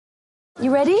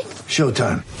You ready?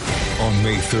 Showtime. On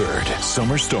May 3rd,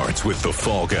 summer starts with The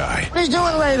Fall Guy. Let's do it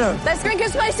later. Let's drink a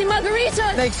spicy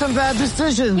margarita. Make some bad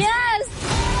decisions. Yes.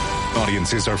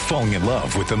 Audiences are falling in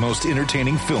love with the most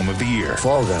entertaining film of the year.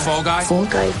 Fall Guy. Fall Guy? Fall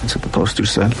Guy. That's what the poster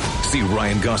said. See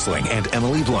Ryan Gosling and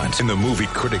Emily Blunt in the movie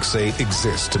critics say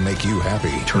exists to make you happy.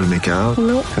 Trying to make it out?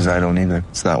 Nope. Because I don't either.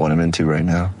 It's not what I'm into right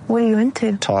now. What are you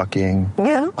into? Talking.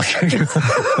 Yeah.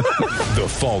 The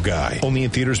Fall Guy. Only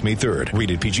in theaters May 3rd.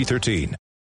 Rated PG-13.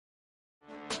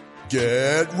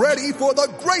 Get ready for the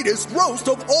greatest roast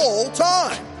of all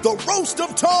time. The Roast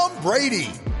of Tom Brady.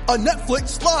 A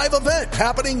Netflix live event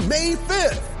happening May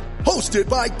 5th. Hosted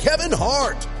by Kevin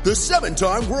Hart. The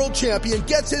 7-time world champion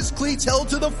gets his cleats held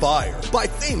to the fire by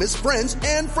famous friends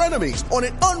and frenemies on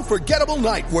an unforgettable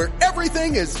night where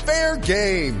everything is fair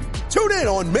game. Tune in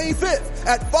on May 5th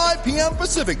at 5 p.m.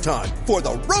 Pacific time for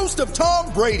the Roast of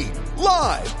Tom Brady.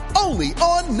 Live only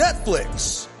on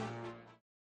Netflix.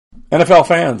 NFL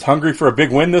fans, hungry for a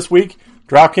big win this week?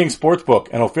 DraftKings Sportsbook,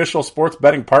 an official sports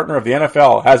betting partner of the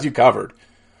NFL, has you covered.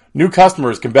 New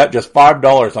customers can bet just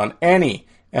 $5 on any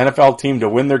NFL team to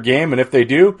win their game, and if they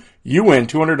do, you win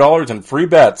 $200 in free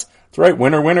bets. That's right,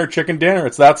 winner, winner, chicken dinner.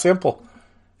 It's that simple.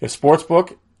 If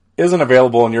Sportsbook isn't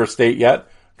available in your state yet,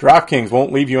 DraftKings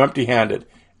won't leave you empty-handed.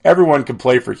 Everyone can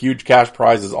play for huge cash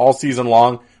prizes all season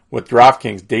long with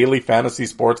DraftKings daily fantasy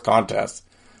sports contests.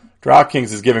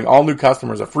 DraftKings is giving all new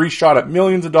customers a free shot at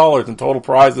millions of dollars in total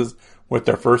prizes with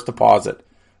their first deposit.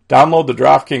 Download the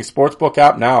DraftKings Sportsbook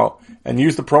app now and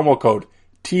use the promo code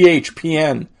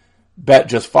THPN. Bet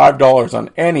just $5 on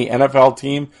any NFL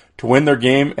team to win their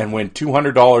game and win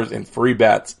 $200 in free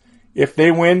bets. If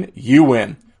they win, you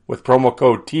win with promo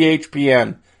code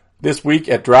THPN this week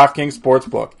at DraftKings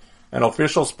Sportsbook, an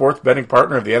official sports betting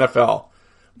partner of the NFL.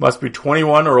 Must be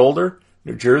 21 or older.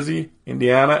 New Jersey,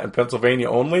 Indiana, and Pennsylvania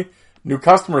only. New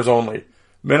customers only.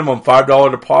 Minimum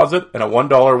 $5 deposit and a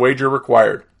 $1 wager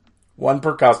required. One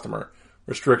per customer.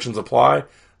 Restrictions apply.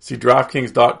 See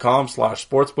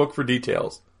DraftKings.com/sportsbook for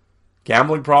details.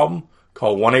 Gambling problem?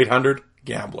 Call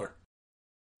 1-800-GAMBLER.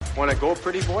 Want to go,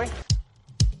 pretty boy?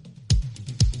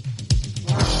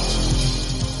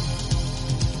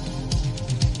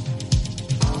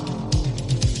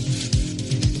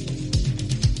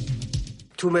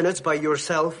 Two minutes by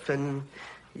yourself and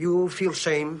you feel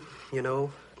shame, you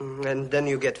know, and then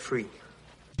you get free.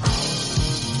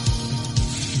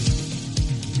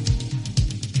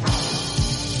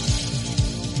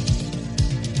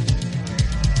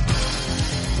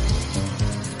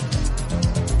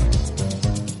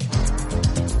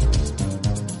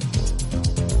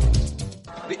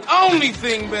 The only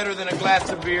thing better than a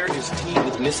glass of beer is tea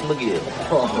with Miss McGill.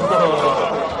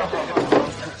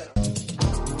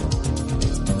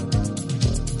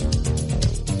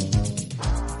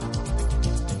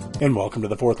 And welcome to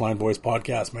the Fourth Line Boys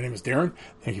podcast. My name is Darren.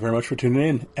 Thank you very much for tuning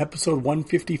in. Episode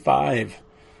 155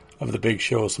 of the Big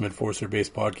Show, some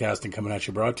enforcer-based podcasting coming at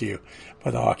you, brought to you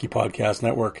by the Hockey Podcast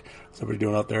Network. What's everybody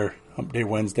doing out there? Hump Day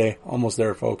Wednesday. Almost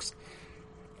there, folks.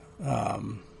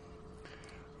 Well,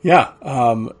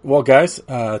 guys,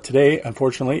 today,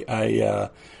 unfortunately, I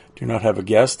do not have a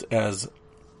guest, as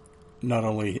not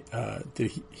only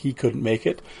he couldn't make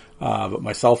it, but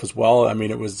myself as well. I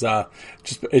mean, it was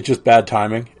just bad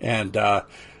timing, and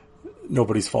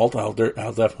nobody's fault. I'll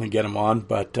definitely get him on,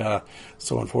 but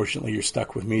so unfortunately, you're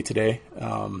stuck with me today.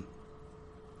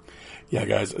 Yeah,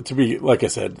 guys, to be, like I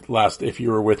said, if you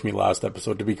were with me last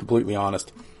episode, to be completely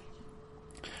honest,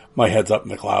 my head's up in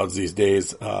the clouds these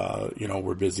days.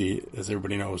 We're busy, as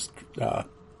everybody knows,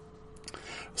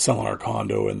 selling our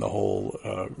condo and the whole,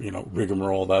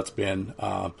 rigmarole that's been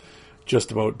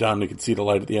just about done. You can see the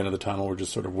light at the end of the tunnel. We're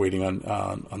just sort of waiting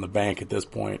on the bank at this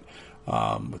point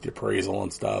with the appraisal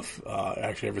and stuff.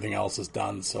 Actually, everything else is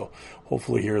done. So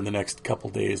hopefully here in the next couple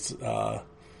days,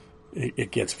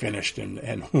 it gets finished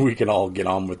and we can all get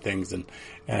on with things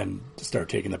and start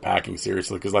taking the packing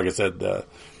seriously. Because like I said,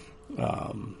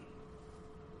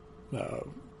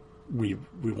 we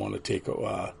want to take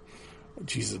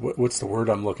what's the word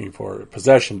I'm looking for?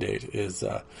 Possession date is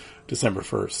December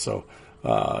 1st. So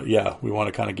we want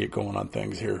to kind of get going on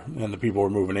things here, and the people are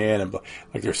moving in, and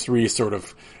like there's three sort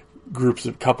of groups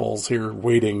of couples here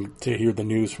waiting to hear the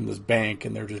news from this bank,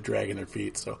 and they're just dragging their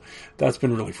feet. So that's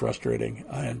been really frustrating,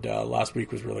 and last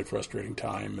week was really frustrating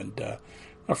time, and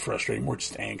not frustrating, more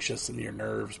just anxious and your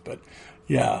nerves. But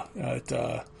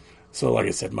so like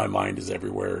I said, my mind is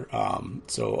everywhere.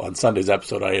 So on Sunday's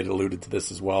episode, I had alluded to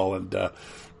this as well, and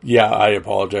I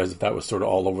apologize if that was sort of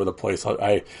all over the place.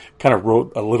 I kind of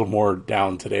wrote a little more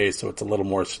down today, so it's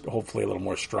hopefully a little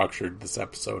more structured, this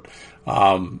episode.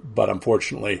 But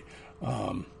unfortunately,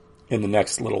 in the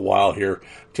next little while here,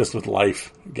 just with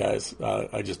life, guys.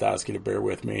 I just ask you to bear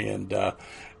with me, and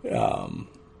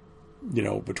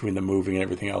between the moving and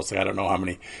everything else, I don't know how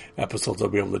many episodes I'll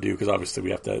be able to do, because obviously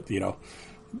we have to,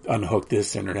 unhook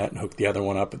this internet and hook the other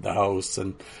one up at the house,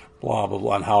 and blah blah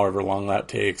blah, and however long that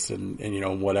takes, and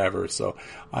whatever. So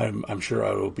I'm sure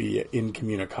I will be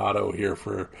incommunicado here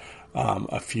for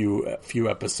a few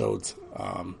episodes.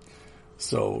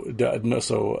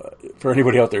 So for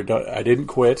anybody out there, I didn't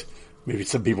quit. Maybe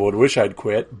some people would wish I'd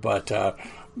quit, but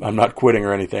I'm not quitting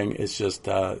or anything. It's just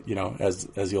as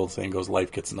the old saying goes,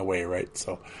 life gets in the way, right?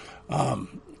 So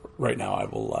right now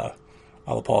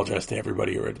I'll apologize to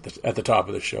everybody who are at the top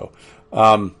of the show.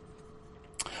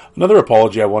 Another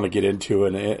apology I want to get into,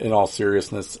 in all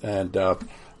seriousness, and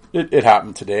it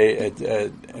happened today.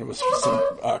 It was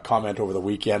a comment over the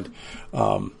weekend,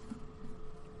 and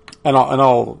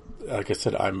I'll like I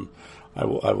said, I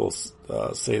will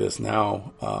say this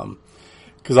now,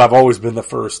 because I've always been the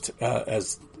first,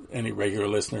 as any regular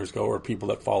listeners go, or people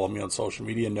that follow me on social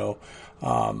media know.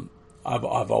 I've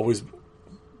always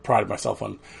prided myself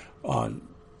on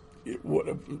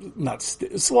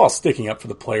sticking up for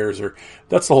the players, or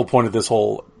that's the whole point of this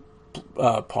whole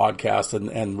podcast,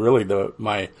 and really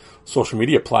my social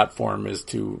media platform is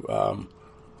to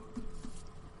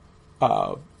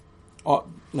I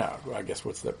guess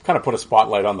kind of put a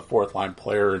spotlight on the fourth line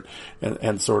player,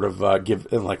 and sort of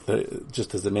give, and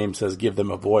just as the name says, give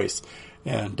them a voice.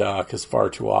 And because far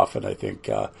too often, I think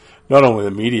not only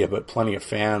the media but plenty of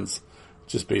fans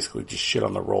just basically just shit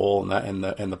on the role and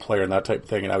the player and that type of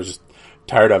thing. And I was just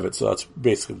tired of it. So that's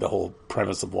basically the whole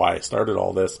premise of why I started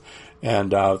all this.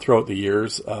 And throughout the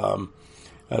years,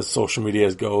 as social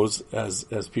media goes,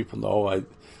 as people know,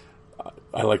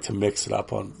 I like to mix it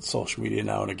up on social media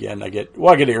now and again. I get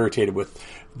irritated with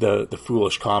the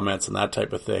foolish comments and that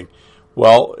type of thing.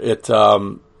 Well, it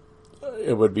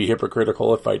would be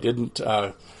hypocritical if I didn't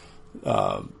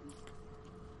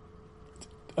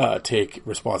take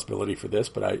responsibility for this,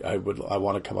 but I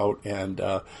want to come out and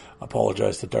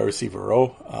apologize to Darcy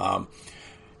Verreault.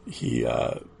 He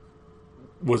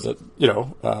was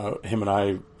him and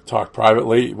I talked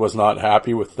privately. Was not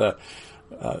happy with the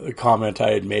comment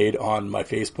I had made on my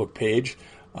Facebook page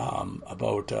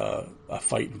about a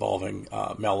fight involving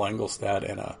Mel Engelstad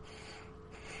and a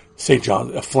St.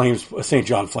 John Flames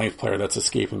player that's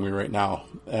escaping me right now.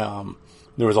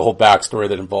 There was a whole backstory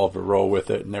that involved Verreault with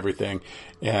it and everything,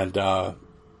 and I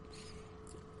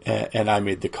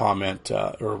made the comment,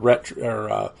 a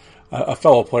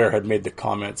fellow player had made the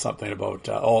comment something about,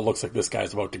 it looks like this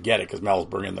guy's about to get it because Mel's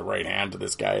bringing the right hand to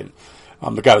this guy,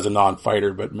 and the guy was a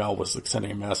non-fighter, but Mel was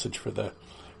sending a message for the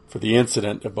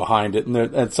incident behind it,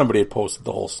 and somebody had posted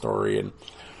the whole story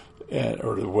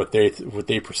or what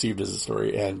they perceived as a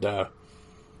story, and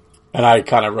I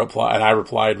kind of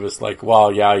replied was like,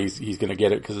 well, yeah, he's going to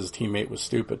get it because his teammate was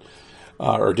stupid,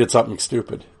 or did something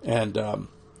stupid. And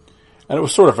it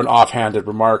was sort of an offhanded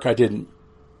remark.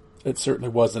 It certainly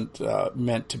wasn't,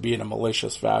 meant to be in a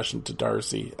malicious fashion to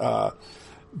Darcy.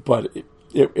 But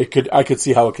I could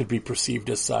see how it could be perceived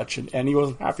as such, and he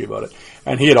wasn't happy about it.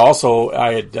 And he had also,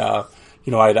 I had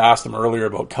asked him earlier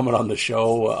about coming on the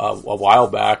show, a while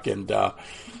back, and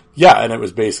it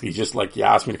was basically just like, you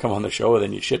asked me to come on the show, and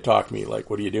then you shit talk me, like,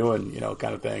 what are you doing,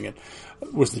 kind of thing. And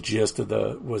was the gist of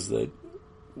was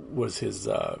his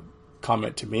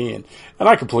comment to me, and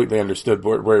I completely understood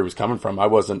where he was coming from. I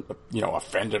wasn't,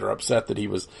 offended or upset that he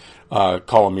was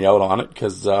calling me out on it,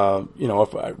 because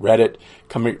if I read it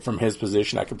coming from his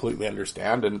position, I completely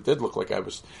understand, and it did look like I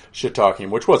was shit talking,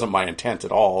 which wasn't my intent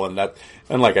at all. And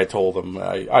like I told him,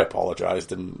 I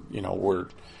apologized, and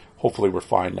hopefully we're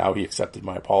fine now. He accepted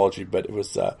my apology, but it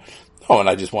was and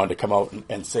I just wanted to come out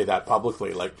and say that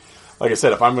publicly. Like I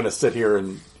said, if I'm going to sit here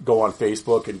and go on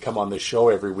Facebook and come on this show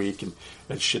every week and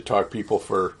shit talk people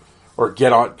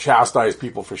chastise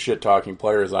people for shit talking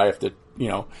players, I have to,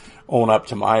 own up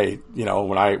to my,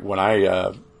 when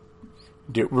I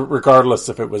do, regardless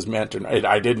if it was meant or not.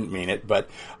 I didn't mean it, but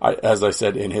as I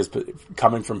said,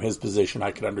 coming from his position, I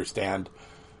could understand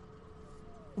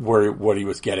what he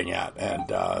was getting at.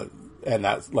 And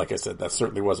that, like I said, that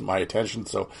certainly wasn't my intention.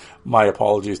 So my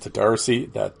apologies to Darcy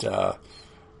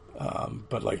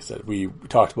but like I said, we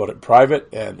talked about it in private,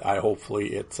 and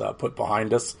hopefully it's put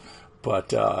behind us.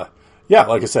 But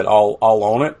like I said, I'll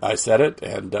own it. I said it,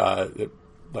 and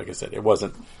like I said, it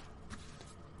wasn't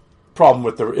problem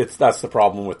with that's the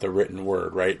problem with the written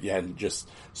word, right? Yeah, and just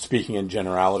speaking in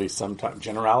generalities sometimes.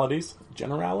 Generality?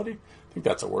 I think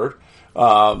that's a word.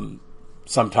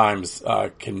 Sometimes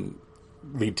can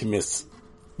lead to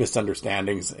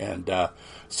misunderstandings, and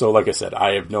so like I said,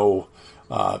 I have no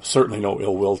Certainly no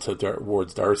ill will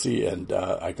towards Darcy, and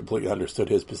I completely understood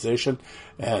his position.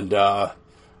 And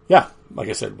yeah, like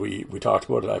I said, we talked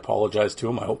about it. I apologized to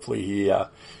him. Hopefully he, like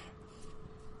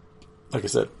I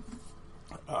said,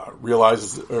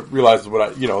 realizes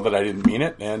what that I didn't mean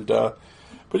it. And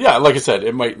but yeah, like I said,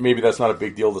 maybe that's not a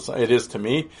big deal. It is to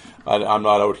me. I'm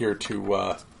not out here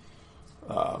to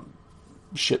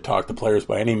shit talk the players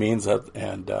by any means,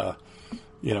 and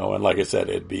like I said,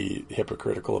 it'd be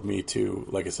hypocritical of me to,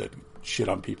 like I said, shit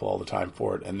on people all the time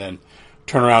for it, and then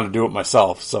turn around and do it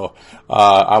myself. So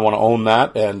I want to own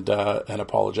that and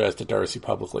apologize to Darcy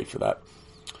publicly for that.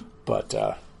 But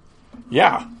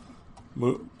yeah,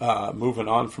 moving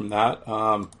on from that,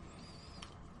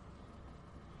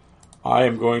 I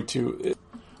am going to,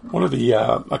 one of the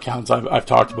accounts I've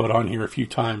talked about on here a few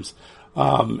times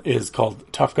is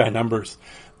called Tough Guy Numbers,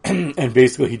 and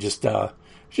basically he just kind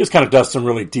of does some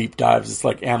really deep dives. It's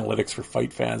like analytics for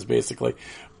fight fans, basically.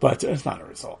 But it's not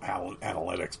really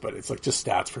analytics, but it's like just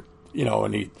stats for,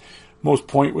 and he most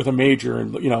point with a major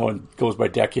and, and goes by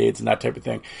decades and that type of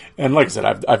thing. And like I said,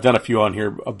 I've done a few on here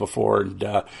before, and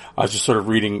I was just sort of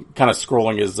reading, kind of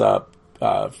scrolling his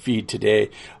feed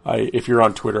today. If you're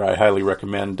on Twitter, I highly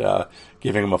recommend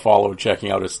giving him a follow and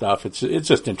checking out his stuff. It's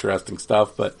just interesting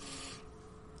stuff. But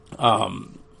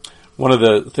one of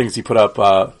the things he put up,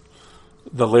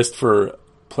 the list for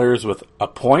players with a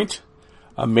point,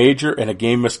 a major, and a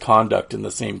game misconduct in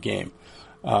the same game.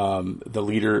 The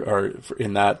leader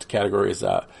in that category is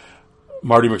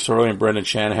Marty McSorley and Brendan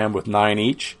Shanahan with 9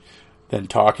 each. Then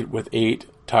Tocchet with 8,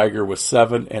 Tiger with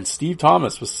 7, and Steve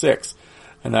Thomas with 6.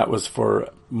 And that was for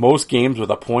most games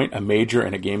with a point, a major,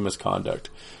 and a game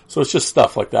misconduct. So it's just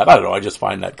stuff like that. I don't know. I just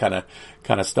find that kind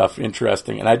of stuff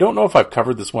interesting. And I don't know if I've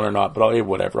covered this one or not, but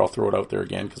whatever. I'll throw it out there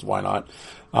again because why not?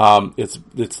 It's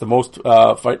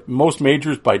the most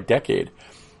majors by decade.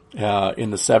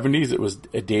 In the 70s, it was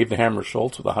Dave the Hammer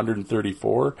Schultz with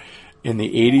 134. In the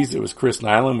 80s, it was Chris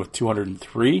Nyland with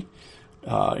 203.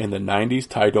 In the 90s,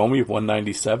 Ty Domi with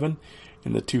 197.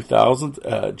 In the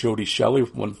 2000s, Jody Shelley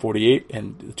with 148.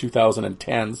 And the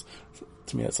 2010s,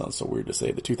 to me that sounds so weird to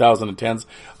say, the 2010s,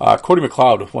 Cody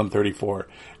McLeod with 134.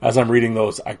 As I'm reading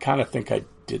those, I kind of think I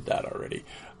did that already.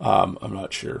 I'm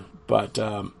not sure. But,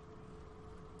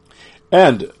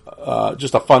 and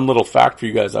just a fun little fact for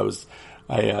you guys,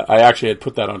 I actually had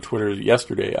put that on Twitter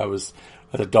yesterday. I was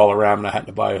at a Dollarama and I had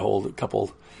to buy the old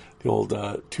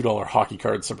 $2 hockey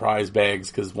card surprise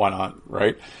bags because why not,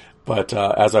 right? But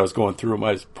as I was going through them,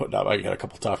 I got a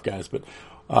couple tough guys. But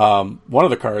one of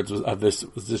the cards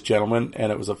was this gentleman,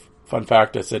 and it was a fun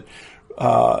fact. I said,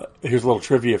 "Here's a little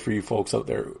trivia for you folks out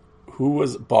there. Who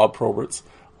was Bob Probert's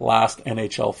last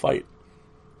NHL fight?"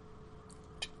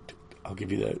 I'll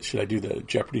give you should I do the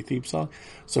Jeopardy theme song?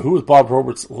 So who was Bob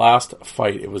Roberts' last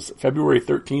fight? It was February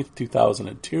 13th,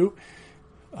 2002.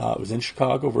 It was in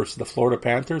Chicago versus the Florida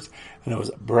Panthers, and it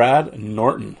was Brad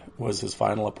Norton was his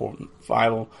final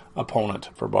opponent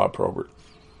for Bob Probert.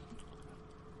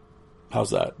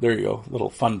 How's that? There you go. Little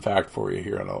fun fact for you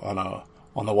here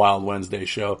on the Wild Wednesday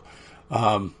show.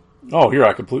 Here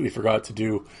I completely forgot to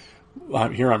do.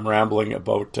 Here I'm rambling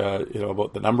about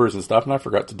about the numbers and stuff, and I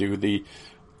forgot to do the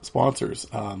sponsors.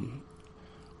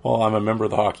 Well, I'm a member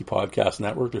of the Hockey Podcast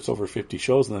Network. There's over 50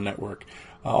 shows in the network.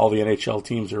 All the NHL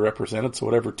teams are represented, so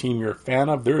whatever team you're a fan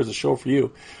of, there is a show for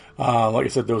you. Like I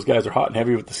said, those guys are hot and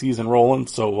heavy with the season rolling,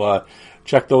 so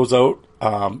check those out.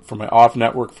 For my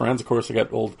off-network friends, of course, I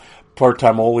got old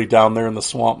part-time Ole down there in the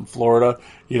swamp in Florida.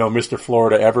 Mr.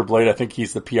 Florida Everblade, I think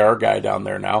he's the PR guy down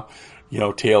there now.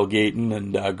 Tailgating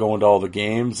and going to all the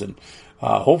games, and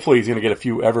hopefully he's going to get a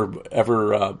few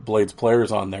Everblades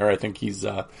players on there. I think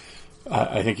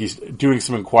he's doing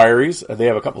some inquiries. They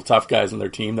have a couple tough guys on their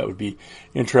team that would be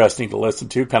interesting to listen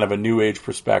to, kind of a new age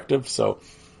perspective. So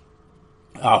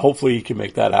hopefully he can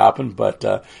make that happen. But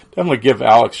definitely give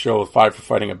Alex Show 5 for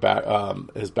Fighting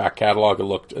his back catalog a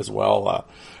look as well.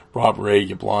 Rob Ray,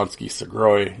 Yablonsky,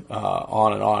 Segroy,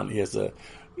 on and on. He has a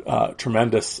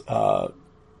tremendous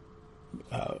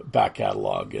back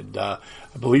catalog, and I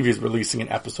believe he's releasing an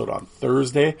episode on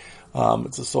Thursday.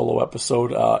 It's a solo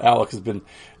episode. Alex has been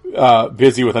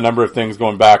busy with a number of things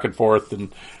going back and forth,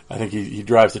 and I think he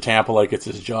drives to Tampa like it's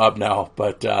his job now.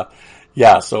 But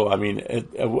so I mean,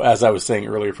 as I was saying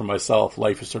earlier for myself,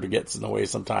 life just sort of gets in the way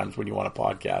sometimes when you want a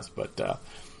podcast. But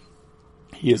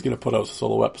he is going to put out a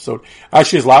solo episode.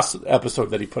 Actually, his last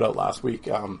episode that he put out last week,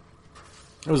 it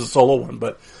was a solo one,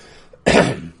 but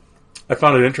I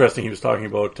found it interesting. He was talking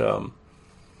about,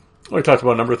 he talked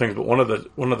about a number of things, but one of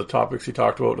the topics he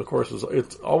talked about, of course, was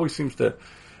it always seems to,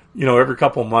 every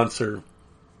couple of months or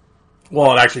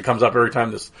Well, it actually comes up every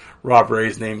time this Rob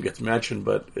Ray's name gets mentioned,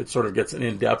 but it sort of gets an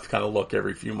in-depth kind of look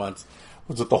every few months.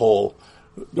 Was it the whole,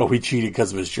 he cheated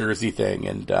because of his jersey thing,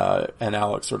 and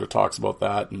Alex sort of talks about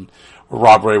that, and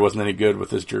Rob Ray wasn't any good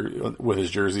with his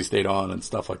jersey stayed on and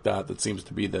stuff like that. That seems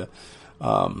to be the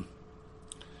kind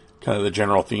of the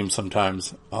general theme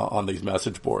sometimes on these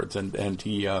message boards, and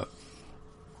he.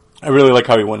 I really like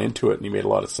how he went into it, and he made a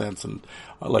lot of sense. And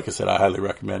like I said, I highly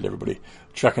recommend everybody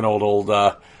check an old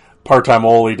part-time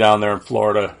Ole down there in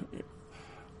Florida.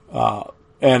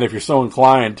 And if you're so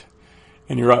inclined,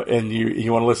 and you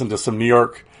want to listen to some New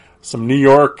York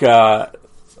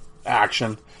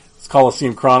action, it's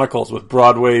Coliseum Chronicles with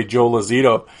Broadway Joe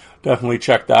Lazito. Definitely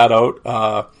check that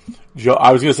out. Joe,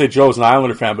 I was going to say Joe's an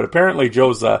Islander fan, but apparently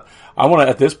Joe's.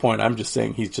 At this point, I'm just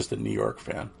saying he's just a New York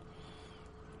fan.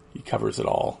 He covers it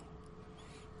all.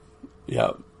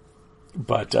 Yeah,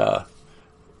 but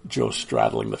Joe's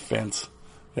straddling the fence.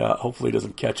 Yeah, hopefully he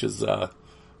doesn't catch his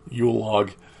Yule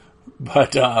log.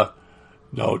 But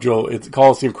no, Joe, it's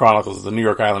Coliseum Chronicles. It's a New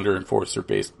York Islander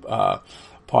enforcer-based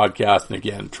podcast, and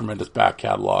again, tremendous back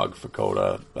catalog.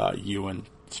 Fakota, Ewan,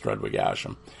 Strudwick,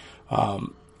 Asham.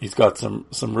 He's got some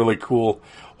really cool.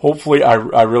 Hopefully, I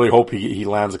really hope he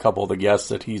lands a couple of the guests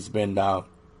that he's been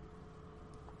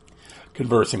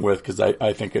conversing with, because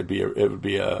I think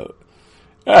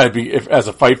as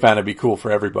a fight fan, it'd be cool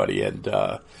for everybody, and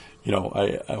I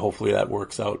hopefully that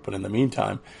works out. But in the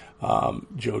meantime,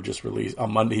 Joe just released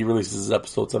on Monday. He releases his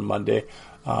episodes on Monday.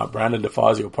 Brandon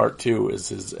DeFazio Part 2 is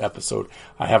his episode.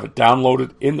 I have it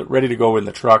downloaded ready to go in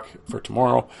the truck for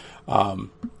tomorrow.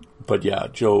 But yeah,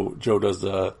 Joe does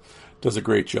a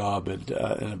great job and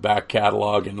in a back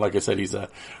catalog, and like I said, he's a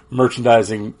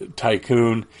merchandising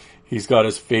tycoon. He's got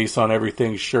his face on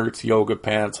everything: shirts, yoga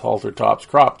pants, halter tops,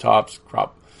 flood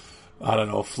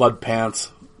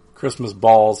pants, Christmas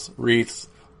balls, wreaths,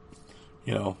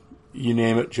 you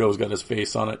name it. Joe's got his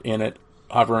face on it, in it,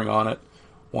 hovering on it,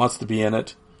 wants to be in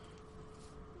it.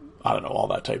 All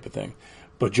that type of thing.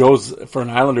 But Joe's, for an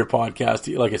Islander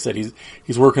podcast, like I said,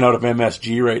 he's working out of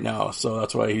MSG right now, so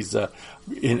that's why he's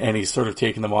and he's sort of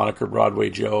taking the moniker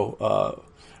Broadway Joe.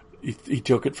 He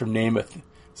took it from Namath.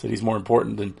 Said he's more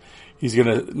important than he's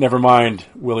gonna. Never mind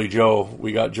Willie Joe.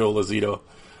 We got Joe Lazito,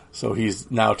 so he's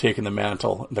now taking the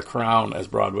mantle, the crown as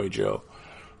Broadway Joe.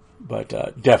 But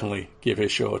definitely give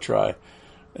his show a try.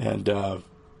 And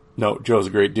no, Joe's a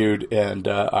great dude, and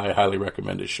I highly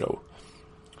recommend his show.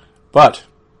 But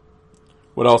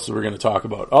what else are we going to talk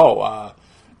about?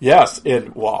 Yes,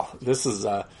 this is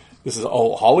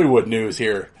all Hollywood news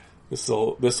here. This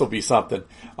will be something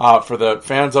for the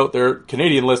fans out there.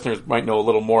 Canadian listeners might know a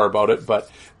little more about it, but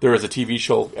there is a TV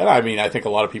show, and I think a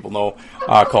lot of people know,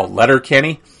 called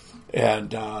Letterkenny,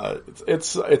 and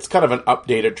it's kind of an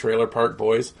updated Trailer Park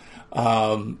Boys,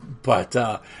 but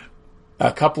a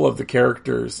couple of the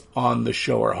characters on the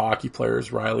show are hockey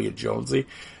players, Riley and Jonesy,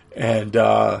 and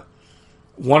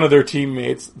one of their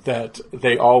teammates that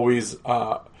they always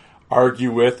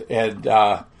argue with and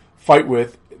fight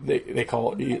with. They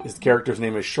call his character's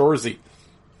name is Shorzy.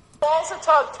 Balls a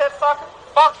tug, tit fucker.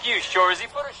 Fuck you,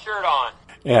 Shorzy. Put a shirt on.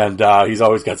 And he's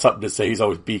always got something to say. He's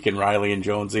always beaking Riley and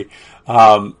Jonesy.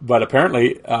 But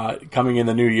apparently, coming in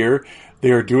the new year, they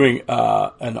are doing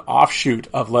an offshoot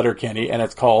of Letterkenny, and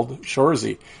it's called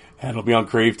Shorzy. And it'll be on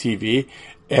Crave TV.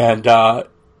 And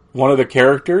one of the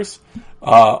characters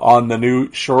on the new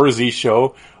Shorzy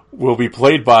show will be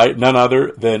played by none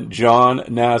other than John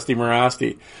Nasty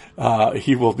Morasti.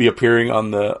 He will be appearing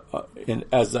on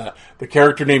as the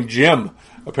character named Jim,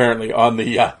 apparently, on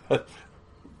the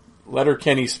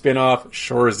Letterkenny spin-off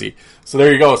Shorzy. So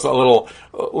there you go. So a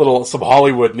little some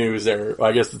Hollywood news there.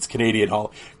 I guess it's Canadian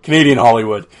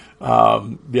Hollywood.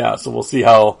 So we'll see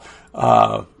how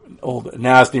old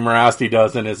Nasty Morasti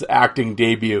does in his acting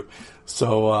debut.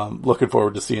 So looking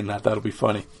forward to seeing that. That'll be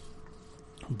funny.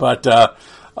 But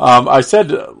I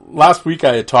said last week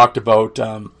I had talked about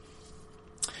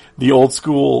the old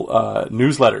school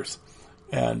newsletters,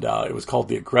 and it was called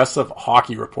the Aggressive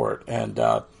Hockey Report, and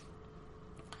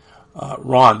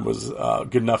Ron was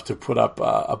good enough to put up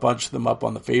a bunch of them up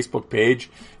on the Facebook page,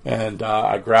 and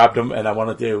I grabbed them, and I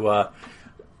wanted to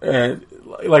and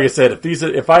like I said,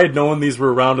 if I had known these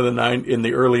were around in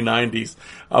the early 90s,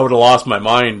 I would have lost my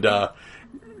mind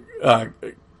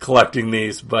collecting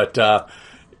these, but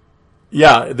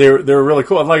yeah, they're really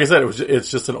cool. And like I said,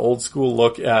 it's just an old school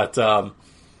look at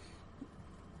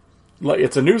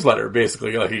it's a newsletter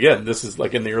basically. Like again, this is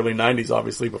like in the early 90s,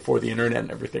 obviously before the internet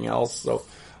and everything else. So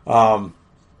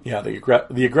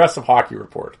the Aggressive Hockey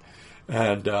Report,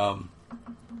 and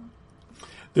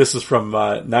This is from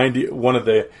April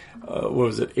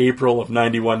of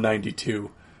 91-92.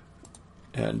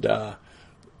 And like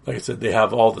I said, they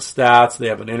have all the stats. They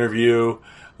have an interview.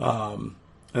 And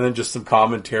then just some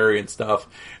commentary and stuff.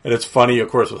 And it's funny, of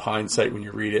course, with hindsight when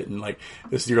you read it. And like,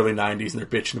 this is the early 90s and they're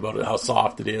bitching about it, how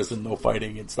soft it is and no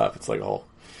fighting and stuff. It's like, oh,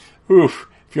 oof.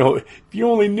 If you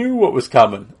only knew what was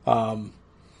coming. But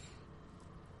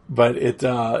it...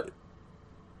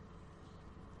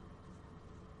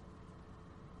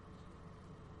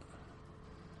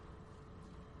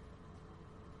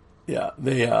 Yeah,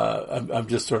 they. I'm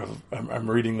just sort of. I'm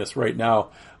reading this right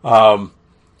now.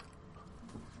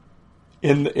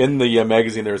 In the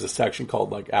magazine, there's a section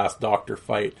called like "Ask Dr.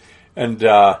 Fight," and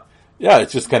yeah,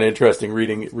 it's just kind of interesting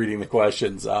reading the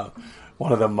questions.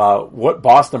 One of them, what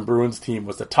Boston Bruins team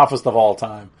was the toughest of all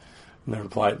time? And they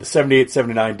replied, the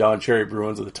 78-79 Don Cherry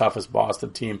Bruins are the toughest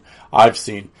Boston team I've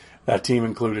seen. That team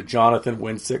included Jonathan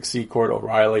Winsick, Secord,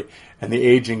 O'Reilly, and the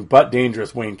aging but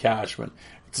dangerous Wayne Cashman.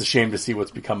 It's a shame to see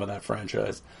what's become of that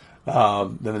franchise.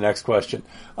 Then the next question.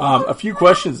 A few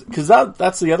questions, because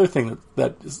that's the other thing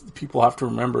that people have to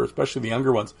remember, especially the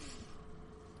younger ones.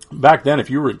 Back then, if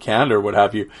you were in Canada or what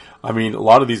have you, I mean, a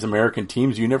lot of these American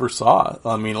teams you never saw.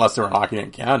 I mean, unless they were Hockey Night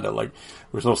in Canada. Like,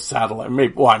 there was no satellite.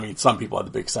 Some people had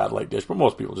the big satellite dish, but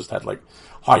most people just had, like,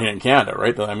 Hockey Night in Canada,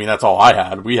 right? I mean, that's all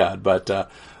we had. But,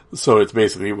 so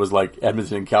it was like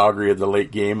Edmonton and Calgary at the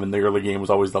late game, and the early game was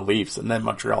always the Leafs, and then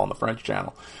Montreal on the French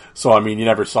channel. So, I mean, you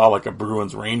never saw, like, a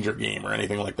Bruins-Ranger game or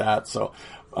anything like that. So,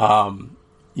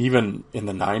 even in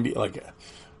the 90s, like...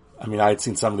 I mean, I had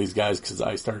seen some of these guys because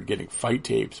I started getting fight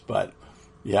tapes, but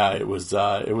yeah, it was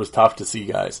tough to see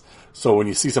guys. So when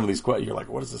you see some of these questions, you're like,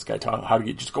 what is this guy talking? How do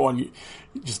you just go on?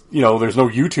 There's no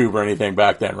YouTube or anything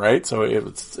back then, right? So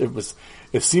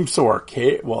it seems so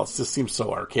archaic. Well, it just seems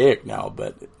so archaic now,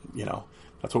 but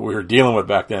that's what we were dealing with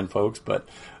back then, folks. But,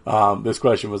 this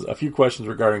question was a few questions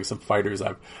regarding some fighters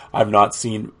I've not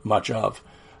seen much of.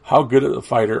 How good of a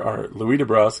fighter are Louis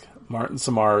DeBrusque, Martin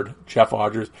Simard, Jeff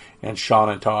Odgers, and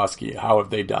Sean Antosky? How have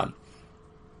they done?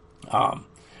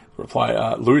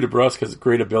 Reply, Louis DeBrusque has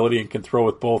great ability and can throw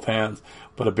with both hands,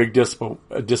 but a big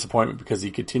disappointment because he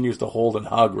continues to hold and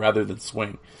hug rather than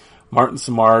swing. Martin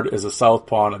Simard is a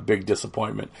southpaw and a big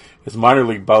disappointment. His minor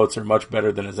league bouts are much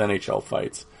better than his NHL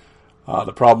fights.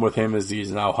 The problem with him is he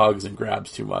now hugs and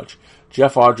grabs too much.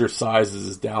 Jeff Odgers' size is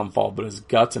his downfall, but his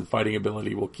guts and fighting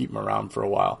ability will keep him around for a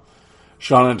while.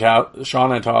 Sean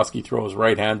Antosky throws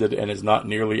right-handed and is not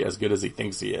nearly as good as he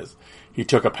thinks he is. He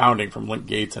took a pounding from Link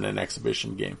Gates in an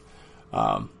exhibition game.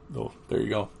 There you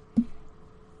go.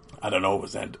 I don't know.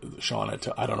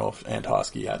 I don't know if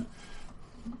Antosky had.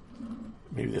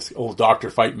 Maybe this old Dr.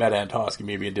 Fight met Antosky.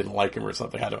 Maybe it didn't like him or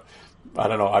something. I don't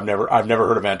know. I've never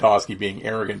heard of Antosky being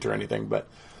arrogant or anything, but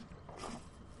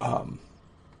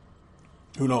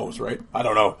who knows, right? I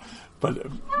don't know, but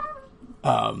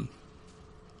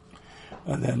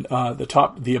and then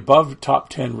the above top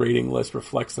 10 rating list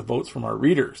reflects the votes from our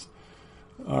readers.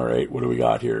 All right, what do we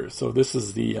got here? So this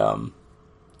is the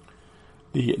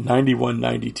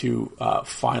 91-92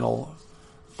 final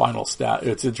stat.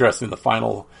 It's interesting. The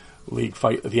final league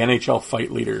fight, the NHL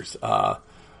fight leaders.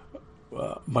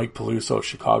 Mike Peluso of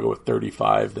Chicago with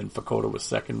 35. Then Fakota was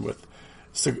second with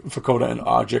Fakota and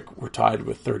Ojic were tied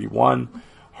with 31.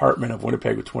 Hartman of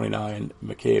Winnipeg with 29,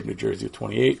 McKay of New Jersey with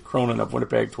 28, Cronin of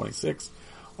Winnipeg 26,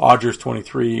 Odgers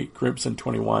 23, Grimson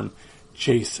 21,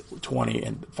 Chase 20,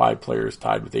 and 5 players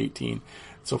tied with 18.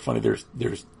 It's so funny, there's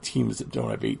teams that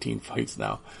don't have 18 fights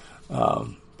now.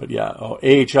 But yeah,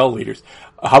 AHL leaders.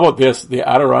 How about this? The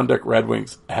Adirondack Red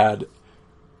Wings had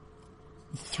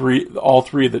all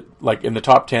three of the, like in the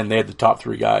top 10, they had the top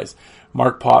 3 guys.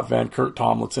 Mark Potvin, Kurt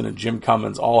Tomlinson, and Jim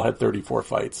Cummins all had 34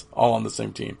 fights, all on the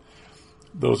same team.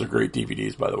 Those are great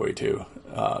DVDs, by the way, too.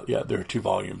 Yeah, there are 2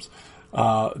 volumes.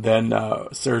 Then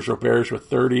Serge Roberge with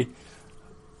 30.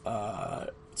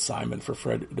 Darcy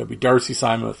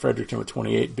Simon with Fredericton with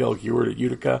 28. Bill Heward at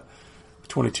Utica with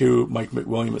 22. Mike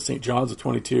McWilliam at St. John's with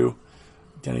 22.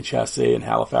 Denny Chassé in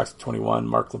Halifax with 21.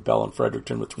 Mark LaBelle in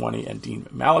Fredericton with 20. And Dean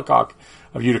Malakoff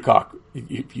of Utica.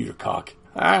 Dean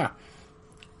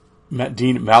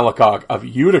Malakoff of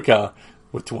Utica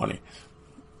with 20.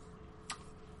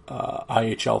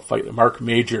 IHL fight, Mark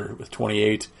Major with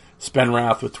 28,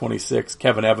 Spenrath with 26,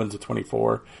 Kevin Evans with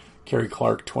 24, Kerry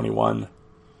Clark 21,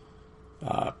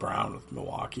 Brown with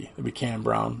Milwaukee. It'd be Cam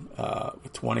Brown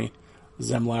with 20,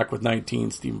 Zemlak with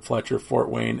 19, Stephen Fletcher, Fort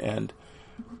Wayne, and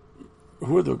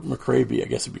who would the McRae be? I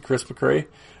guess it'd be Chris McRae,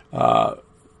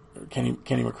 Kenny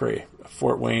McRae,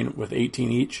 Fort Wayne with 18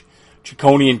 each.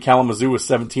 Ciccone and Kalamazoo with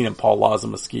 17, and Paul Laza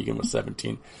Muskegon with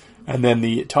 17. And then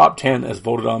the top 10 as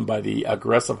voted on by the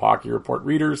Aggressive Hockey Report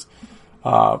readers.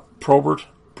 Probert,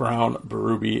 Brown,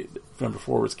 Berube. Number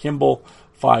 4 was Kimball.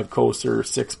 5, Koser.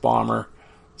 6, Bomber.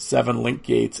 7, Link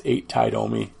Gates. 8, Ty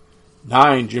Domi.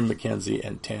 9, Jim McKenzie.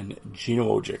 And 10,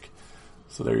 Gino Ojic.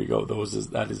 So there you go.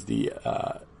 That is the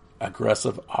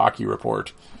Aggressive Hockey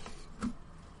Report.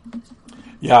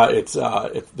 Yeah, it's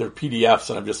they're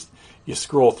PDFs, and you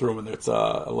scroll through them, and it's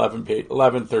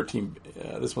 13.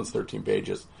 This one's 13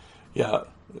 pages. Yeah,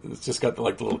 it's just got the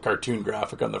little cartoon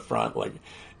graphic on the front. Like,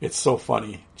 it's so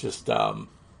funny. Just I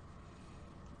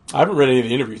haven't read any of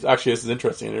the interviews. Actually, this is an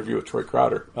interesting interview with Troy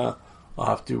Crowder.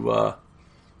 I'll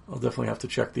definitely have to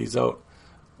check these out.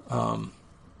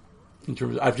 In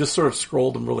terms, I've just sort of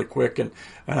scrolled them really quick, and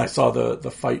I saw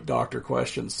the fight doctor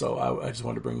questions, so I just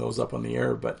wanted to bring those up on the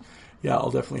air. But yeah,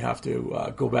 I'll definitely have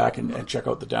to go back and check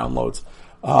out the downloads.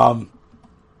 And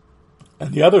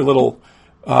the other little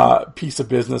piece of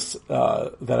business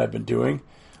that I've been doing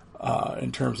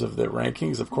in terms of the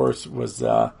rankings, of course, was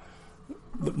my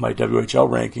WHL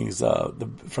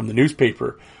rankings from the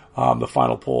newspaper. The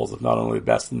final polls of not only the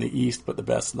best in the East, but the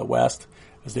best in the West,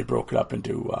 as they broke it up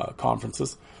into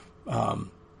conferences. I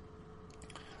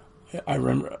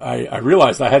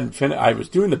realized I hadn't finished. I was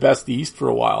doing the best East for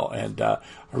a while, and I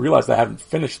realized I hadn't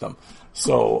finished them.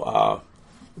 So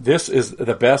this is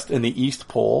the best in the East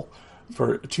poll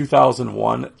for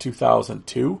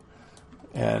 2001-2002,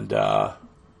 and here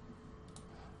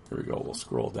we go. We'll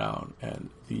scroll down, and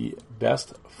the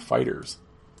best fighters.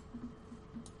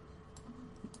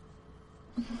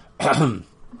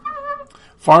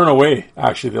 Far and away,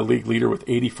 actually, the league leader with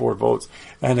 84 votes.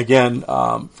 And again,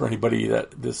 for anybody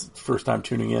that this is first time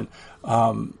tuning in,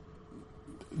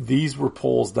 these were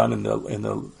polls done in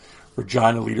the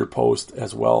Regina Leader Post,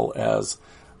 as well as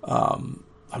I'm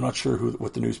not sure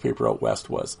what the newspaper out west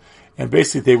was. And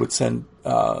basically, they would send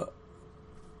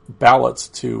ballots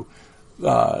to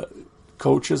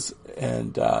coaches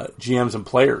and GMs and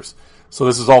players. So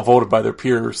this is all voted by their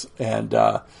peers, and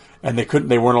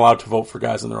they weren't allowed to vote for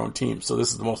guys on their own team. So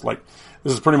this is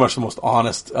this is pretty much the most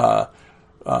honest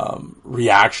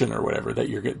reaction or whatever that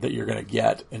you're going to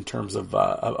get in terms of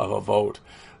a vote.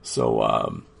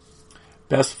 So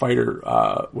best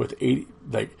fighter with 80,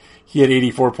 he had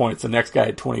 84 points. The next guy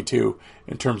had 22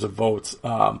 in terms of votes.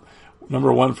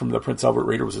 Number 1 from the Prince Albert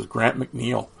Raiders was Grant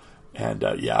McNeil, and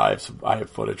I have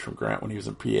footage from Grant when he was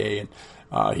in PA, and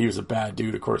he was a bad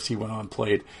dude. Of course, he went on,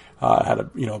 played, had a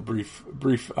brief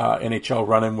NHL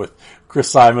run-in with Chris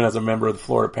Simon as a member of the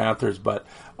Florida Panthers, but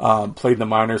played in the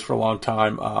minors for a long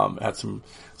time. Had some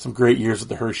great years with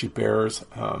the Hershey Bears.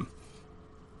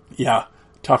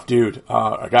 Tough dude.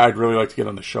 A guy I'd really like to get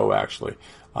on the show, actually.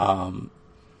 I'm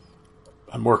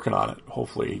working on it.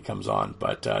 Hopefully he comes on.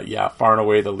 But far and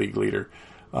away the league leader,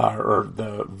 or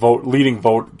the leading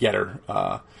vote getter.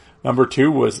 Number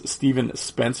 2 was Steven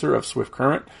Spencer of Swift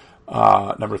Current.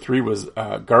 Number 3 was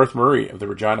Garth Murray of the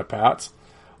Regina Pats.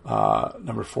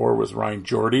 Number 4 was Ryan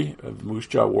Jordy of the Moose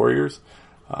Jaw Warriors.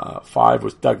 5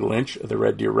 was Doug Lynch of the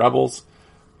Red Deer Rebels.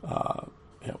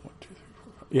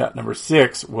 Number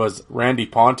 6 was Randy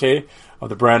Ponte of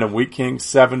the Brandon Wheat Kings.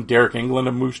 7, Derek England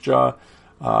of Moose Jaw.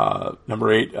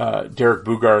 Number 8, Derek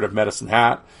Bugard of Medicine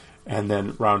Hat. And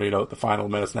then rounding out the final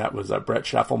Medicine Hat was Brett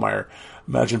Schaffelmeyer.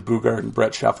 Imagine Bugard and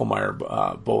Brett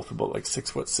Schaffelmeyer, both about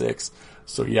 6'6".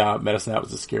 So Medicine Hat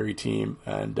was a scary team,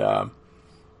 and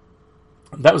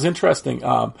that was interesting.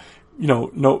 No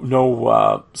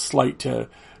slight to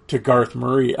Garth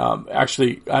Murray.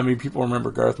 Actually, I mean, people remember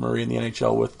Garth Murray in the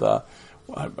NHL with I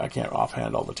can't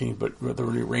offhand all the teams, but with the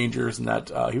Rangers, and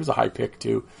that he was a high pick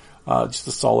too. Just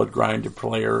a solid grinder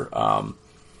player.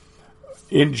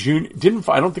 In June,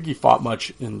 I don't think he fought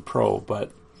much in pro,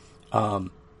 but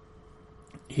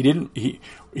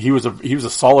he was a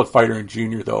solid fighter in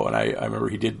junior though, and I remember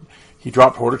he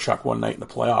dropped Hordichuk one night in the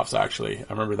playoffs. Actually, I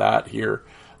remember that here.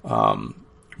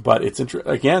 But it's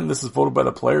again, this is voted by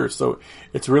the players, so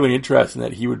it's really interesting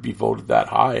that he would be voted that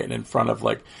high and in front of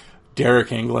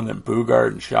Derek England and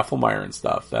Bugard and Schaffelmeyer and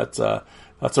stuff. That's a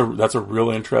real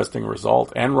interesting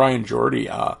result. And Ryan Jordy.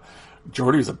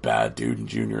 Jordy's a bad dude in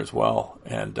junior as well,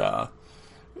 and and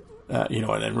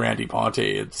then Randy Ponte.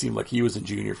 It seemed like he was in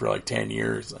junior for 10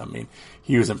 years. I mean,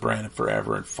 he was in Brandon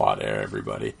forever and fought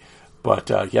everybody. But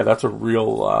that's a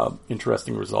real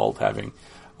interesting result. Having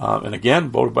and again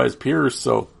voted by his peers.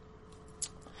 So,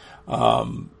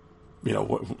 what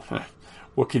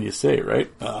can you say, right?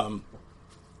 But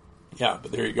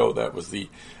there you go. That was the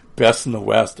best in the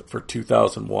West for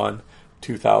 2001,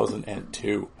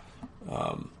 2002.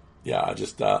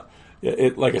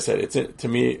 Like I said, it's to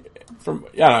me from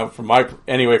my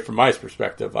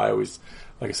perspective. I always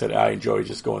like I said, I enjoy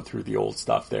just going through the old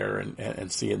stuff there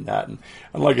and seeing that. And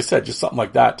like I said, just something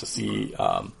like that to see,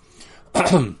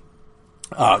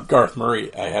 Garth Murray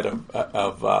ahead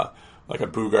of like a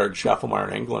Bugard Schaffelmeyer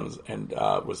in England, and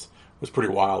was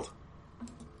pretty wild.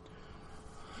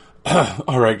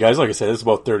 All right, guys, like I said, it's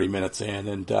about 30 minutes in,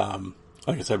 and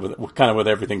like I said, with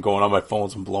everything going on, my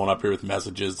phone's been blowing up here with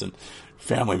messages and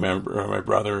family member, my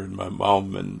brother and my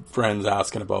mom and friends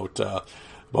asking about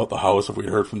the house, if we'd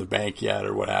heard from the bank yet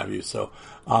or what have you. So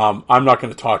I'm not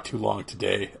going to talk too long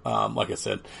today. Like I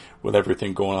said, with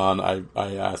everything going on,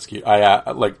 I ask you,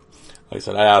 like I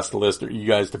said, I asked the listener, you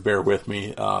guys, to bear with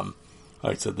me. Like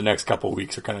I said, the next couple of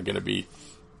weeks are kind of going to be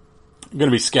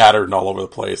scattered and all over the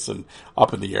place and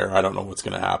up in the air. I don't know what's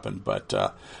going to happen, but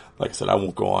like I said, I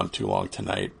won't go on too long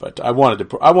tonight. But I wanted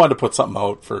to put something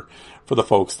out for the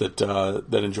folks that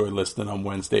enjoy listening on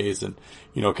Wednesdays, and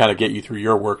kind of get you through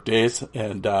your work days,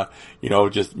 and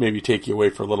just maybe take you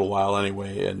away for a little while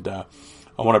anyway. And I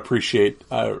want to appreciate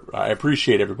I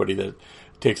appreciate everybody that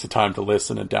takes the time to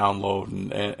listen and download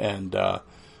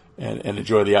and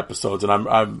enjoy the episodes. And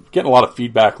I'm getting a lot of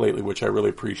feedback lately, which I really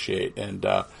appreciate. And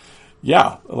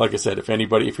yeah, like I said, if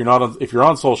you're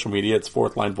on social media, it's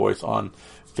Fourth Line Voice on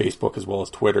Facebook as well as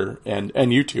Twitter and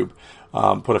YouTube.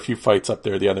 Put a few fights up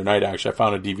there the other night. Actually, I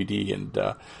found a DVD and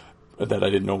that I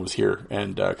didn't know was here,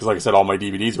 and because like I said, all my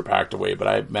DVDs are packed away, but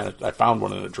I found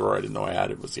one in a drawer. I didn't know I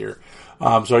had it was here.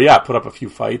 So yeah, I put up a few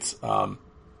fights.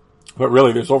 But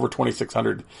really, there's over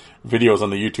 2,600 videos on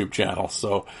the YouTube channel,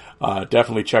 so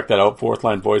definitely check that out. Fourth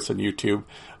Line Voice on YouTube.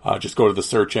 Just go to the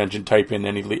search engine, type in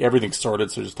any league. Everything's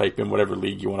sorted, so just type in whatever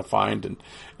league you want to find,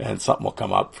 and something will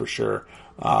come up for sure.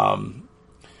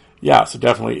 Yeah, so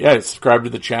definitely, subscribe to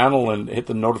the channel and hit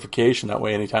the notification. That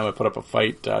way, anytime I put up a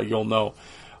fight, you'll know.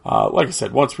 Like I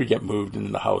said, once we get moved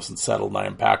into the house and settled and I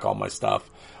unpack all my stuff,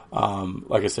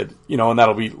 like I said, and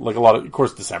that'll be like of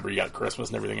course, December, you got Christmas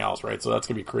and everything else, right? So that's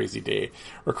going to be a crazy day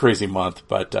or crazy month.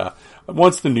 But,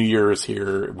 once the new year is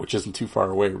here, which isn't too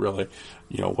far away, really,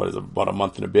 what is it, about a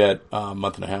month and a bit,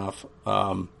 month and a half,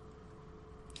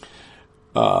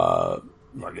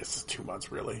 I guess it's 2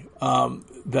 months really,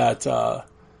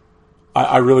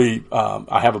 I really,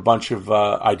 I have a bunch of,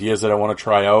 ideas that I want to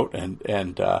try out, and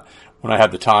when I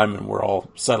have the time and we're all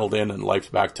settled in and life's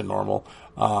back to normal,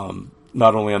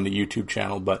 not only on the YouTube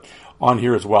channel, but on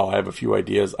here as well. I have a few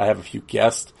ideas. I have a few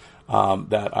guests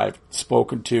that I've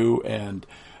spoken to, and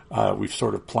we've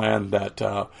sort of planned that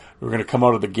we're going to come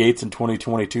out of the gates in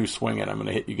 2022 swinging. I'm going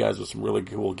to hit you guys with some really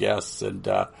cool guests, and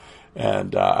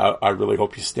I really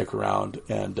hope you stick around,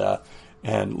 and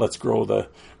let's grow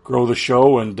the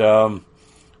show. And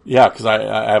yeah, because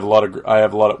I have a lot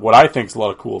of what I think is a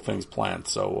lot of cool things planned.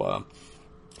 So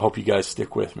hope you guys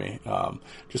stick with me.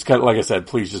 Just kind of, like I said,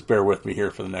 please just bear with me here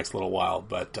for the next little while.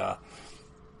 But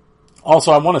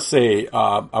also, I want to say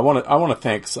I want to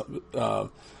thank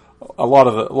a lot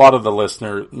of the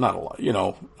listeners. Not a lot,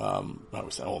 I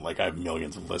was saying, like I have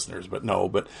millions of listeners, but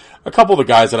a couple of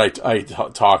the guys that I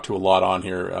talk to a lot on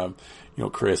here.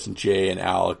 Chris and Jay and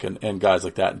Alec and guys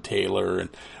like that, and Taylor and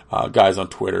guys on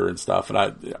Twitter and stuff. And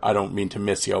I don't mean to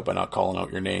miss you out by not calling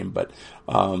out your name, but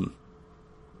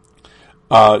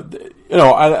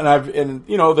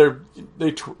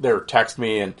they're text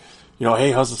me and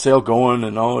hey, how's the sale going?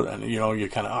 And you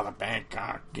kind of, the bank,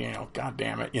 God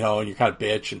damn it, and you kind of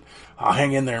bitch and I'll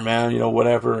hang in there, man,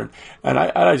 whatever. And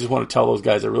I just want to tell those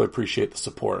guys I really appreciate the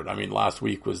support. I mean, last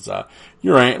week was,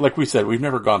 like we said, we've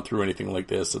never gone through anything like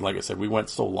this. And like I said, we went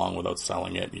so long without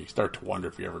selling it, and you start to wonder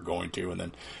if you're ever going to, and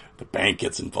then the bank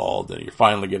gets involved and you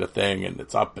finally get a thing and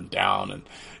it's up and down.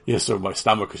 And so my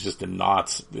stomach is just in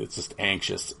knots. It's just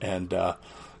anxious. And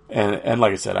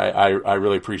like I said, I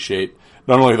really appreciate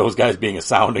not only those guys being a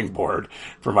sounding board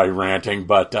for my ranting,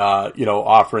 but,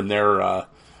 offering their,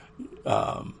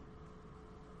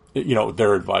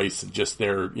 their advice and just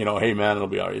their, hey man, it'll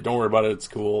be all right. Don't worry about it. It's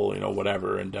cool,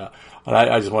 whatever. And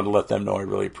I just wanted to let them know I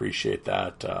really appreciate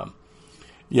that.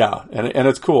 Yeah. And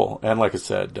it's cool. And like I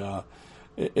said,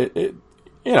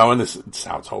 and this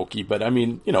sounds hokey, but I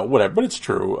mean, whatever, but it's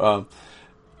true.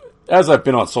 As I've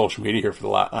been on social media here for the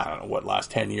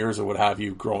last 10 years or what have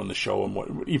you, growing the show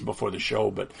and even before the show,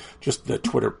 but just the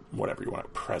Twitter, whatever you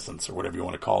want, presence or whatever you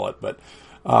want to call it. But,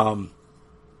 we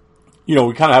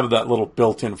kind of have that little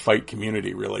built-in fight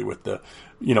community really with the,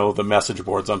 the message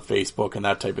boards on Facebook and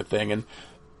that type of thing. And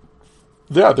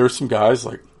yeah, there's some guys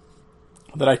like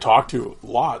that I talk to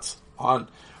lots on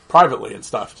privately and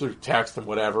stuff through text and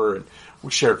whatever. And we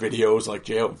share videos like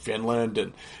Jay out in Finland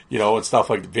and, and stuff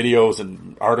like videos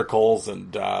and articles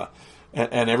and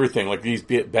everything like these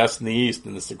Best in the East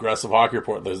and this Aggressive Hockey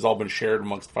Report that has all been shared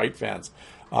amongst fight fans.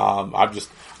 I'm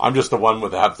just the one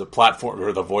with have the platform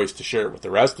or the voice to share it with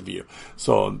the rest of you.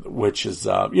 So, which is,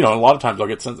 a lot of times I'll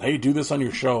get sent, hey, do this on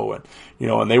your show. And,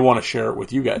 and they want to share it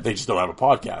with you guys. They just don't have a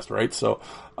podcast, right? So,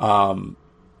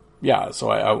 so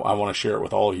I want to share it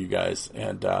with all of you guys.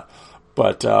 And,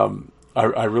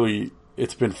 I really,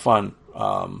 it's been fun,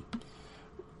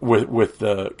 with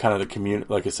the kind of the community,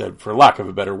 like I said, for lack of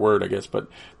a better word, I guess, but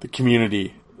the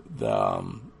community,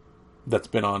 that's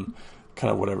been on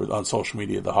kind of whatever on social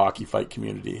media, the Hockey Fight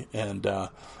community. And,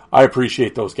 I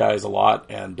appreciate those guys a lot,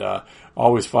 and,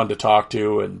 always fun to talk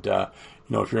to. And,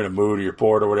 if you're in a mood or you're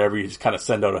bored or whatever, you just kind of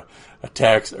send out a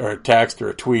text or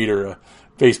a tweet or a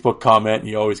Facebook comment, and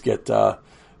you always get,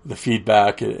 the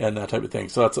feedback and that type of thing.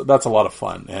 So that's a lot of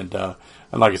fun. And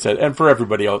like I said, and for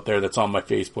everybody out there that's on my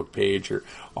Facebook page or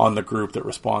on the group that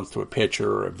responds to a picture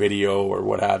or a video or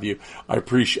what have you, I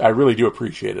really do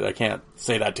appreciate it. I can't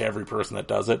say that to every person that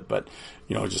does it, but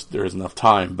just there isn't enough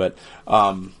time. But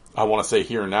I want to say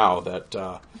here now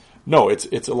that no,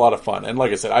 it's a lot of fun. And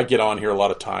like I said, I get on here a lot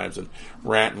of times and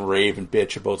rant and rave and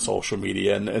bitch about social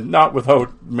media, and not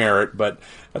without merit, but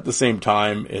at the same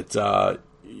time, it's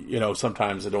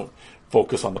sometimes I don't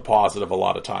focus on the positive a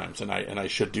lot of times, and I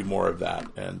should do more of that.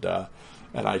 And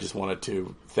I just wanted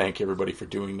to thank everybody for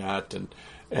doing that. And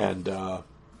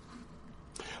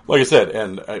like I said,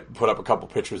 and I put up a couple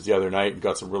pictures the other night and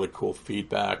got some really cool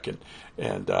feedback. And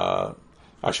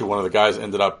actually one of the guys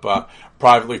ended up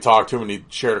privately talked to him, and he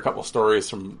shared a couple stories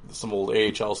from some old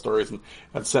AHL stories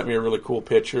and sent me a really cool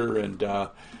picture. And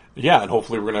and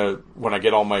hopefully we're gonna when I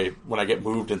get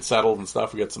moved and settled and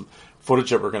stuff, we get some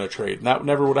footage that we're gonna trade. And that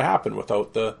never would have happened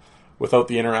without the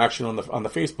interaction on the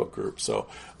Facebook group. So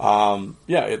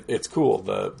it's cool.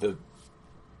 The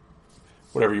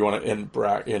whatever you want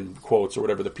to in quotes or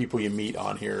whatever, the people you meet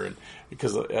on here, and it's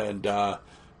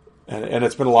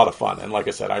been a lot of fun. And like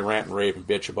I said, I rant and rave and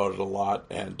bitch about it a lot.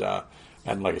 And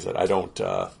like I said, I don't.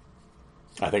 I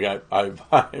think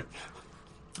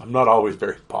I'm not always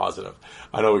very positive.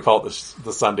 I know we call it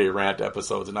the Sunday rant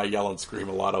episodes, and I yell and scream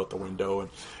a lot out the window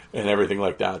and everything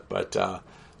like that. But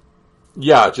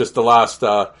just the last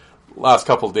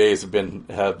couple of days have been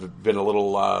a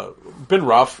little been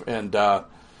rough, and my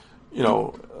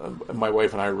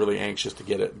wife and I are really anxious to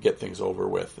get things over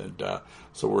with, and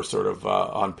so we're sort of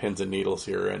on pins and needles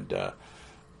here, and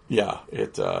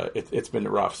it's been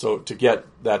rough. So to get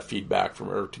that feedback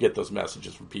to get those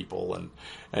messages from people,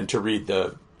 and to read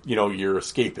your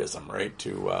escapism, right,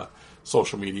 to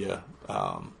social media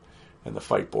and the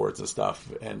fight boards and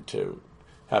stuff, and to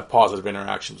have positive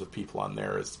interactions with people on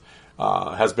there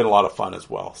has been a lot of fun as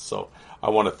well. So I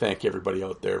want to thank everybody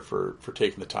out there for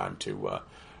taking the time to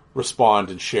respond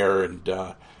and share and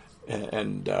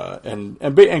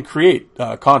create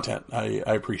content. I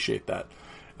appreciate that.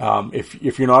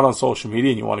 If you're not on social media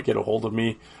and you want to get a hold of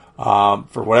me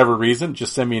for whatever reason,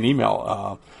 just send me an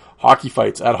email.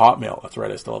 hockeyfights@hotmail. That's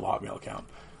right, I still have a Hotmail account.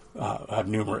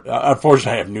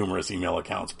 Unfortunately, I have numerous email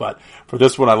accounts, but for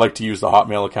this one, I like to use the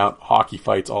Hotmail account,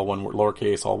 hockeyfights, all one word,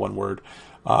 lowercase, all one word,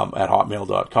 at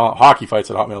hotmail.com,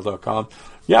 hockeyfights@hotmail.com.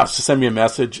 Yeah, so send me a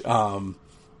message. Drop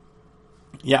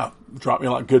me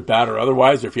a lot, good, bad, or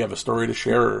otherwise, or if you have a story to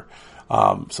share, or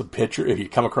some picture, if you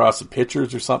come across some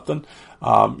pictures or something,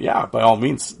 by all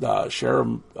means, share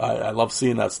them. I love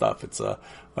seeing that stuff. It's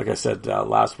like I said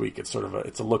last week, it's sort of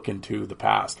it's a look into the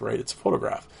past, right? It's a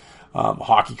photograph,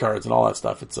 hockey cards and all that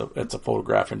stuff. It's a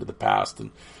photograph into the past,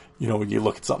 and when you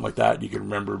look at something like that, you can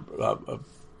remember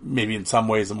maybe in some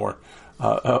ways a more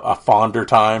a fonder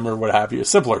time or what have you, a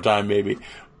simpler time maybe.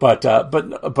 But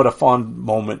a fond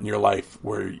moment in your life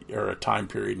or a time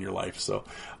period in your life. So,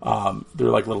 they're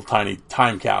like little tiny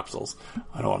time capsules.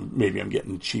 I know I'm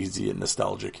getting cheesy and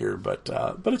nostalgic here, but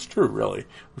it's true, really,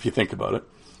 if you think about it.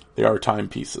 They are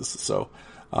timepieces. So,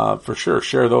 for sure,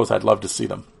 share those. I'd love to see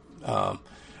them. And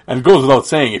it goes without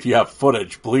saying, if you have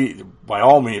footage, please, by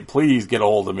all means, please get a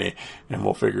hold of me and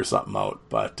we'll figure something out.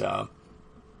 But,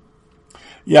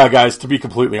 yeah, guys, to be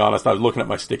completely honest, I was looking at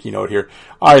my sticky note here.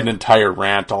 I had an entire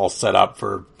rant all set up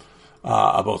for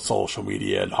about social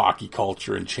media and hockey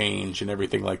culture and change and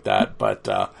everything like that. But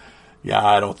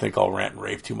I don't think I'll rant and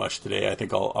rave too much today. I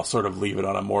think I'll sort of leave it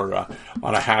on a more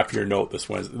on a happier note this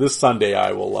Wednesday. This Sunday,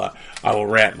 I will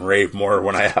rant and rave more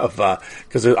when I have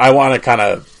because I want to kind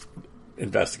of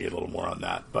investigate a little more on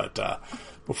that. But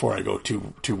before I go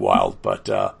too wild,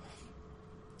 but.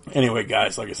 Anyway,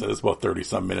 guys, like I said, it's about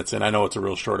 30-some minutes in. I know it's a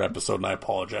real short episode, and I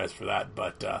apologize for that,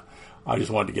 but I just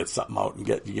wanted to get something out and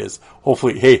get you guys,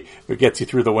 hopefully, hey, if it gets you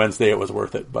through the Wednesday, it was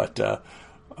worth it. But,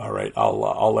 all right,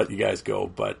 I'll let you guys go,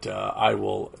 but I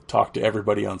will talk to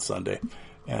everybody on Sunday.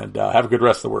 And have a good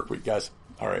rest of the work week, guys.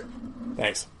 All right.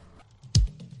 Thanks.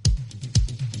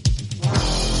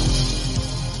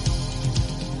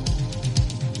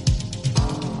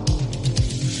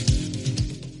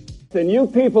 And you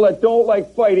people that don't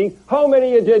like fighting, how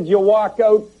many of you did you walk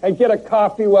out and get a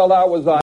coffee while that was on?